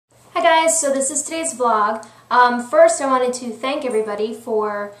guys, so this is today's vlog. First I wanted to thank everybody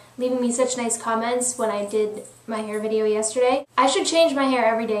for leaving me such nice comments when I did my hair video yesterday. I should change my hair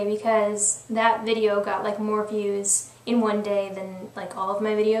every day because that video got like more views in one day than like all of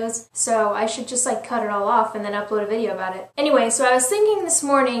my videos. So I should just like cut it all off and then upload a video about it. Anyway, so I was thinking this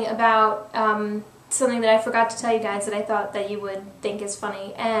morning about something that I forgot to tell you guys that I thought that you would think is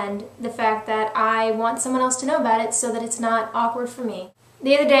funny, and the fact that I want someone else to know about it so that it's not awkward for me.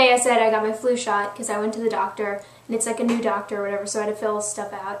 The other day I said I got my flu shot because I went to the doctor, and it's like a new doctor or whatever, so I had to fill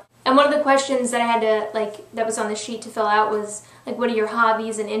stuff out. And one of the questions that I had to, that was on the sheet to fill out was, like, what are your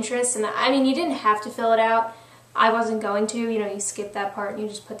hobbies and interests? And I mean, you didn't have to fill it out. I wasn't going to, you know, you skip that part and you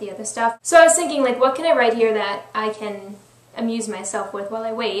just put the other stuff. So I was thinking, like, what can I write here that I can amuse myself with while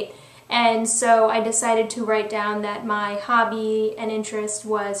I wait? And so I decided to write down that my hobby and interest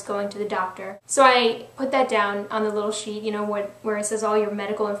was going to the doctor. So I put that down on the little sheet, you know, where it says all your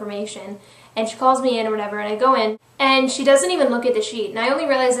medical information. And she calls me in or whatever, and I go in, and she doesn't even look at the sheet. And I only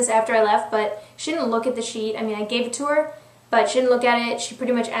realized this after I left, but she didn't look at the sheet. I mean, I gave it to her, but she didn't look at it. She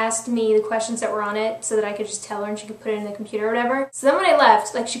pretty much asked me the questions that were on it so that I could just tell her and she could put it in the computer or whatever. So then when I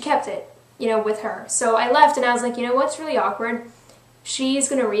left, like, she kept it, you know, with her. So I left, and I was like, you know what's really awkward? She's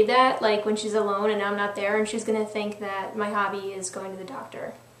going to read that, like, when she's alone and I'm not there, and she's going to think that my hobby is going to the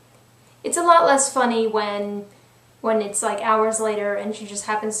doctor. It's a lot less funny when it's, like, hours later and she just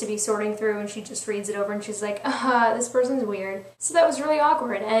happens to be sorting through and she just reads it over and she's like, this person's weird. So that was really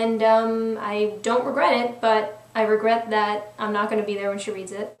awkward, and I don't regret it, but I regret that I'm not going to be there when she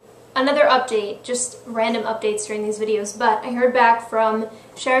reads it. Another update, just random updates during these videos, but I heard back from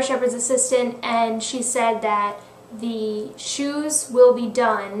Shara Shepard's assistant, and she said that the shoes will be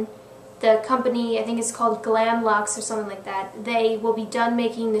done. The company, I think it's called Glam Lux or something like that, they will be done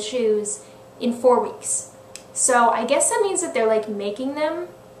making the shoes in 4 weeks. So I guess that means that they're like making them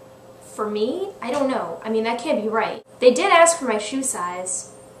for me? I don't know. I mean, that can't be right. They did ask for my shoe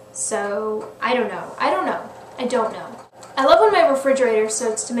size, so I don't know. I don't know. I love when my refrigerator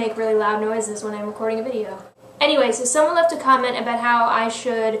starts to make really loud noises when I'm recording a video. Anyway, so someone left a comment about how I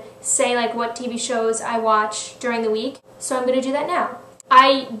should say, like, what TV shows I watch during the week, so I'm going to do that now.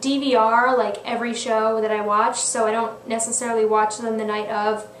 I DVR, like, every show that I watch, so I don't necessarily watch them the night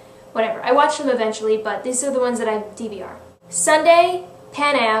of, whatever. I watch them eventually, but these are the ones that I DVR. Sunday,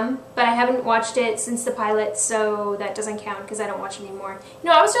 Pan Am, but I haven't watched it since the pilot, so that doesn't count because I don't watch it anymore.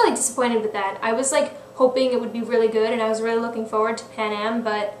 You know, I was really disappointed with that. I was, like, hoping it would be really good, and I was really looking forward to Pan Am,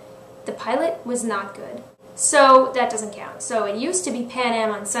 but the pilot was not good. So that doesn't count. So it used to be Pan Am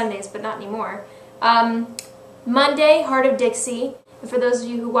on Sundays, but not anymore. Monday, Heart of Dixie. And for those of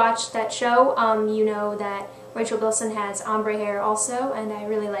you who watched that show, you know that Rachel Bilson has ombre hair also, and I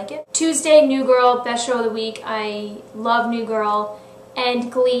really like it. Tuesday, New Girl, best show of the week. I love New Girl.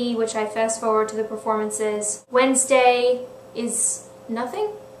 And Glee, which I fast forward to the performances. Wednesday is nothing?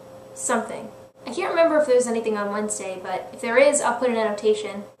 Something. I can't remember if there's anything on Wednesday, but if there is, I'll put an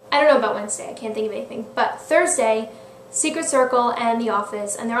annotation. I don't know about Wednesday, I can't think of anything. But Thursday, Secret Circle and The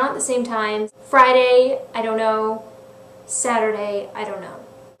Office, and they're on at the same time. Friday, I don't know. Saturday, I don't know.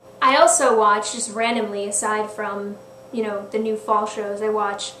 I also watch, just randomly, aside from, you know, the new fall shows, I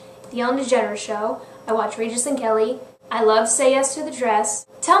watch The Ellen DeGeneres Show, I watch Regis and Kelly, I love Say Yes to the Dress.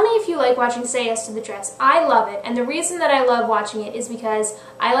 Tell me if you like watching Say Yes to the Dress. I love it, and the reason that I love watching it is because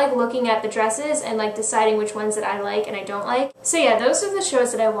I like looking at the dresses and like deciding which ones that I like and I don't like. So yeah, those are the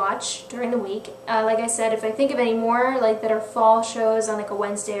shows that I watch during the week. Like I said, if I think of any more like that are fall shows on like a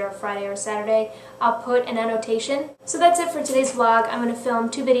Wednesday or a Friday or a Saturday, I'll put an annotation. So that's it for today's vlog. I'm going to film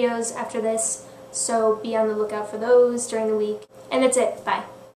 2 videos after this, so be on the lookout for those during the week. And that's it. Bye.